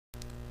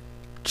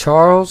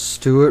Charles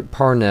Stewart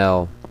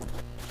Parnell,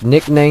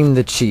 nicknamed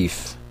the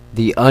Chief,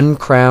 the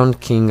uncrowned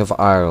King of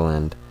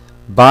Ireland.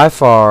 By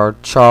far,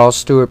 Charles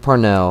Stewart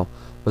Parnell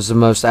was the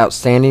most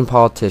outstanding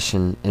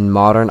politician in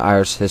modern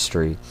Irish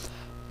history.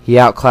 He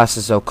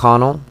outclasses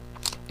O'Connell,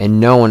 and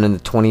no one in the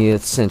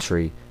 20th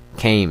century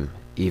came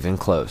even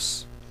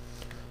close.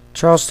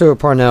 Charles Stewart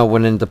Parnell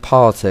went into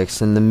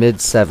politics in the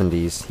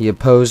mid-70s. He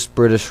opposed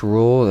British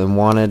rule and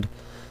wanted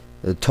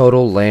the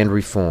total land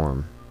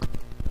reform.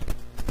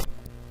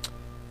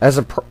 As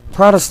a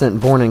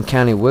Protestant born in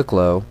County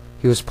Wicklow,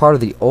 he was part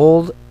of the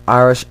old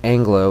Irish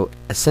Anglo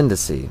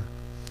ascendancy.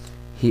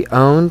 He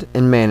owned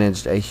and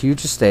managed a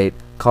huge estate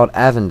called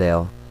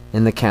Avondale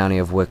in the county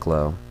of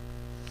Wicklow,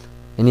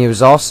 and he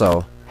was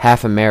also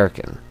half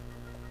American.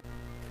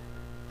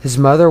 His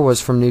mother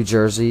was from New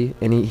Jersey,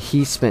 and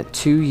he spent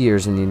 2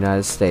 years in the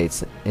United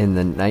States in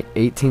the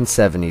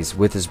 1870s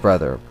with his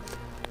brother.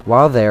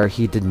 While there,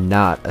 he did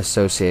not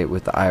associate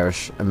with the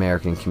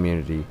Irish-American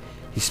community.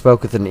 He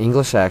spoke with an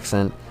English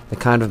accent, the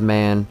kind of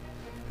man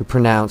who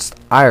pronounced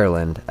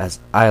Ireland as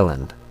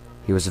island.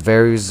 He was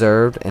very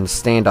reserved and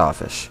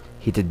standoffish.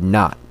 He did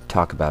not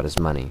talk about his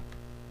money.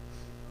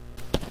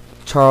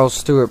 Charles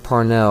Stewart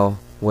Parnell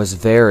was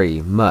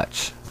very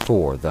much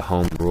for the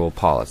Home Rule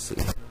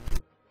policy.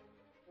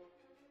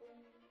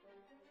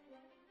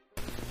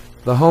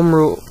 The Home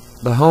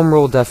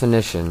Rule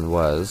definition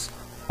was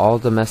all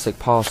domestic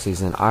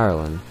policies in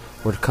Ireland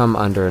would come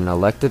under an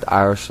elected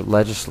Irish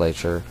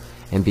legislature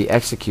and be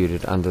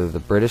executed under the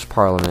British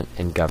Parliament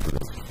and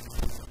government.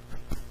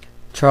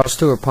 Charles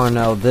Stewart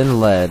Parnell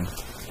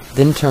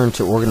then turned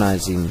to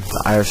organizing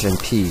the Irish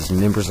MPs,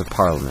 members of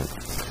Parliament.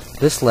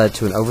 This led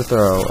to an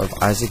overthrow of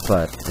Isaac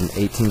Butt in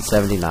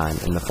 1879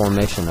 and the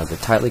formation of the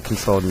tightly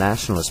controlled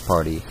Nationalist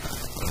Party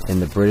in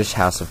the British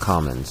House of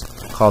Commons,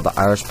 called the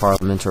Irish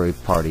Parliamentary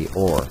Party,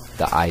 or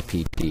the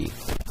IPP.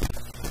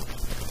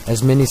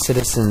 As many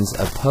citizens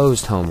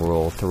opposed Home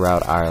Rule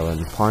throughout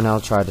Ireland,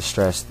 Parnell tried to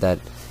stress that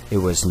it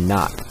was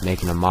not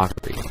making a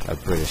mockery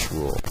of British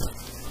rule.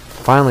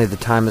 Finally, the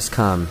time has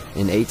come.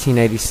 In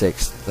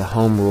 1886, the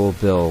Home Rule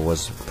Bill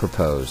was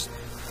proposed.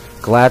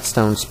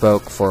 Gladstone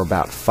spoke for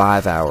about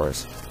 5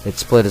 hours. It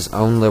split his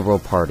own Liberal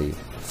Party.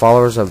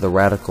 Followers of the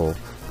radical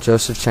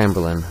Joseph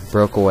Chamberlain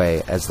broke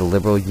away as the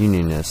Liberal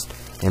Unionist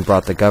and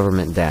brought the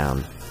government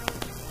down.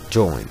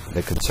 Joined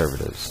the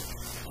Conservatives.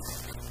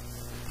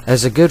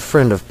 As a good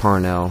friend of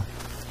Parnell,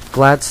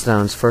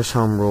 Gladstone's first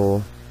Home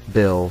Rule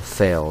bill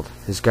failed.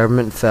 His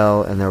government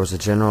fell, and there was a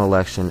general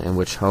election in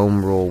which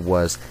Home Rule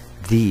was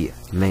the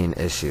main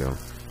issue.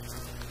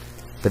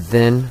 But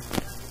then,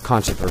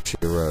 controversy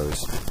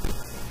arose.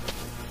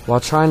 While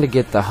trying to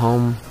get the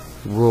Home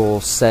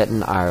Rule set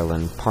in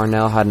Ireland,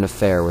 Parnell had an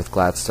affair with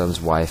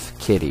Gladstone's wife,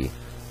 Kitty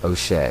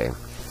O'Shea,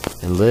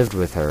 and lived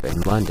with her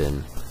in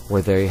London,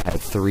 where they had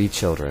 3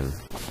 children.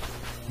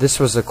 This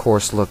was, of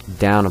course, looked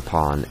down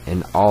upon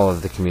in all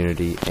of the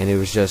community, and it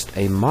was just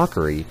a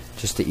mockery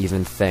just to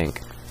even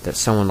think that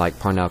someone like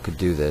Parnell could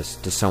do this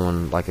to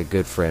someone like a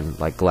good friend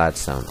like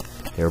Gladstone.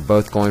 They were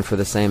both going for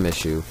the same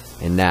issue,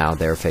 and now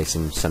they were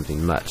facing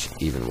something much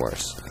even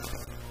worse.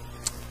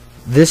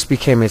 This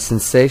became a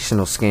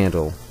sensational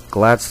scandal.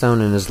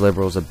 Gladstone and his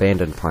Liberals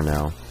abandoned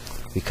Parnell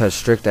because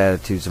strict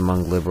attitudes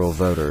among Liberal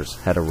voters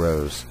had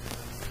arose.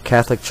 The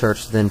Catholic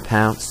Church then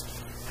pounced,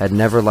 had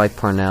never liked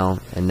Parnell,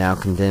 and now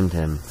condemned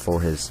him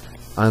for his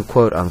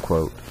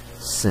unquote-unquote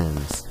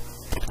sins.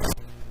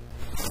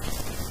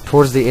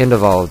 Towards the end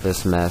of all of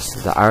this mess,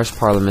 the Irish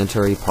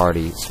Parliamentary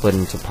Party split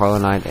into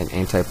Parliamentite and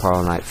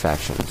anti-Parliamentite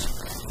factions.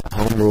 The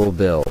Home Rule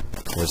Bill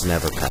was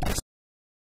never passed.